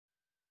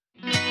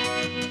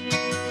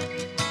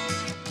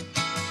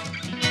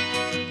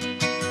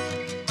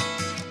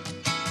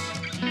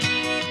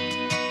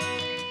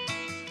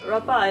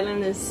Rapa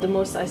Island is the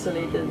most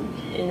isolated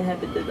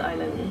inhabited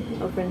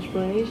island of French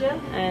Polynesia,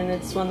 and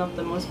it's one of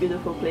the most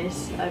beautiful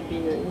places I've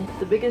been in.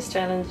 The biggest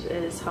challenge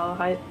is how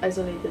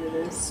isolated it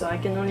is, so I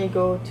can only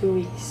go 2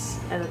 weeks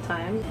at a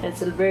time.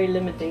 It's very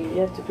limiting. You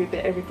have to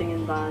prepare everything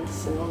in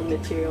advance and all the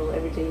material,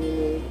 everything you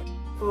need.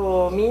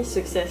 For me,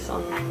 success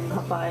on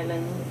Rapa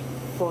Island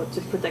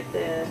to protect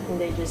the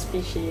endangered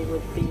species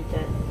would be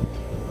that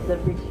the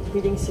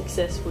breeding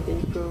success would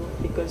improve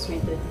because we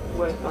did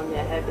work on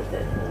their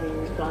habitat.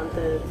 We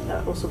planted,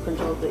 also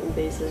controlled the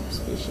invasive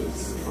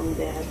species on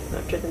their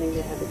threatening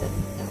their habitat.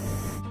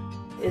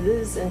 It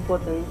is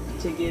important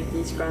to give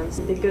these grants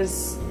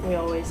because we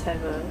always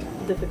have a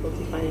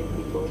difficulty finding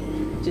people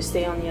to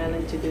stay on the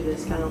island to do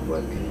this kind of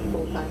work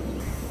full time.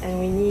 And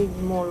we need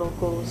more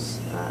locals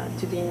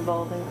to be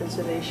involved in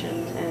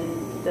conservation,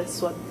 and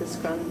that's what this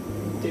grant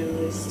do,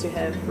 is to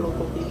have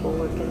local people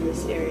work in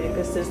this area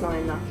because there's not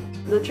enough.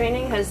 The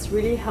training has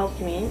really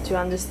helped me to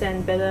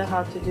understand better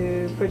how to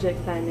do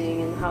project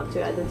planning and how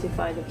to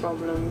identify the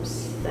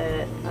problems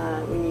that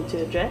we need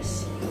to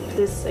address.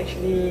 This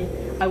actually,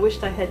 I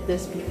wished I had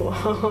this before.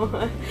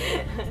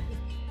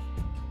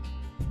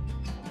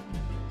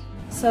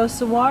 So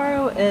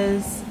Saguaro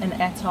is an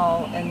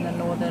atoll in the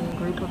northern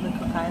group of the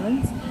Cook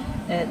Islands.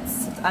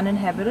 It's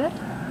uninhabited,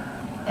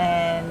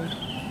 and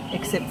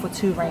except for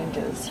 2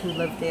 rangers who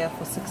live there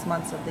for 6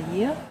 months of the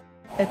year.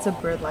 It's a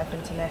BirdLife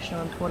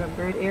International important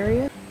bird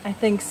area. I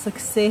think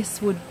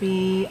success would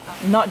be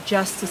not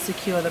just to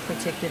secure the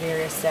protected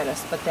area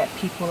status, but that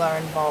people are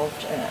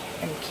involved in it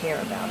and care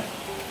about it.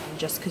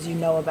 Just because you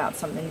know about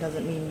something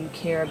doesn't mean you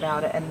care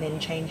about it and then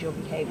change your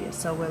behavior.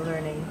 So we're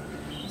learning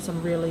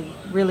some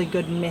really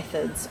good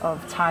methods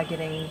of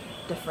targeting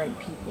different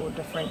people,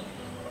 different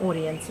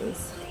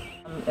audiences.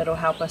 It'll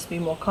help us be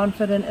more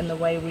confident in the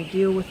way we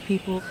deal with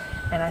people,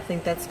 and I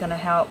think that's going to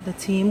help the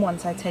team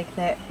once I take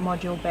that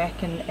module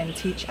back and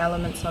teach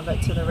elements of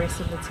it to the rest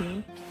of the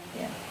team.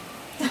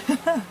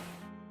 Yeah.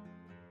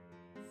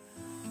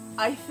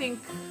 I think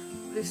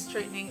this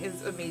training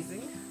is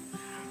amazing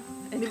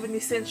and even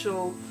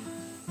essential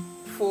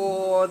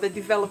for the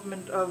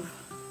development of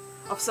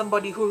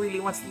somebody who really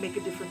wants to make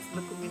a difference in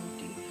the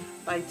community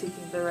by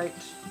taking the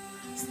right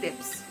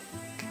steps.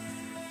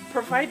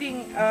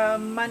 Providing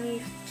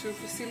money to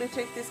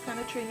facilitate this kind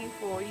of training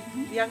for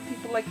young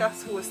people like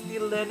us who are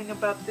still learning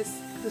about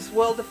this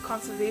world of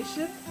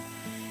conservation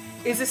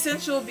is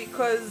essential,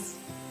 because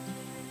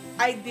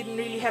I didn't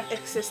really have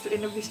access to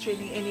any of this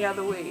training any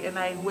other way, and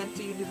I went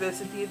to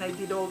university and I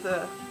did all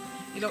the,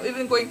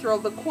 even going through all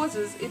the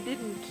courses, it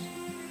didn't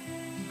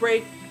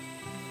break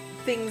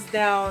things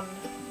down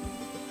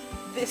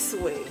this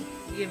way,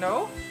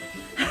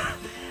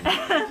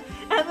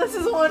 And this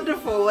is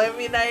wonderful. I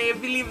mean, I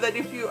believe that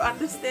if you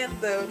understand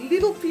the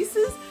little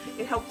pieces,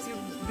 it helps you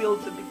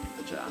build the big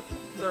picture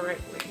the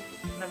right way.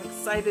 And I'm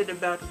excited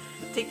about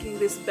taking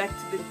this back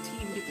to the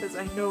team because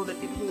I know that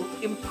it will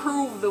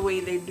improve the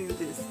way they do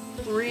this.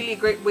 Really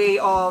great way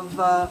of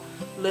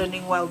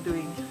learning while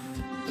doing.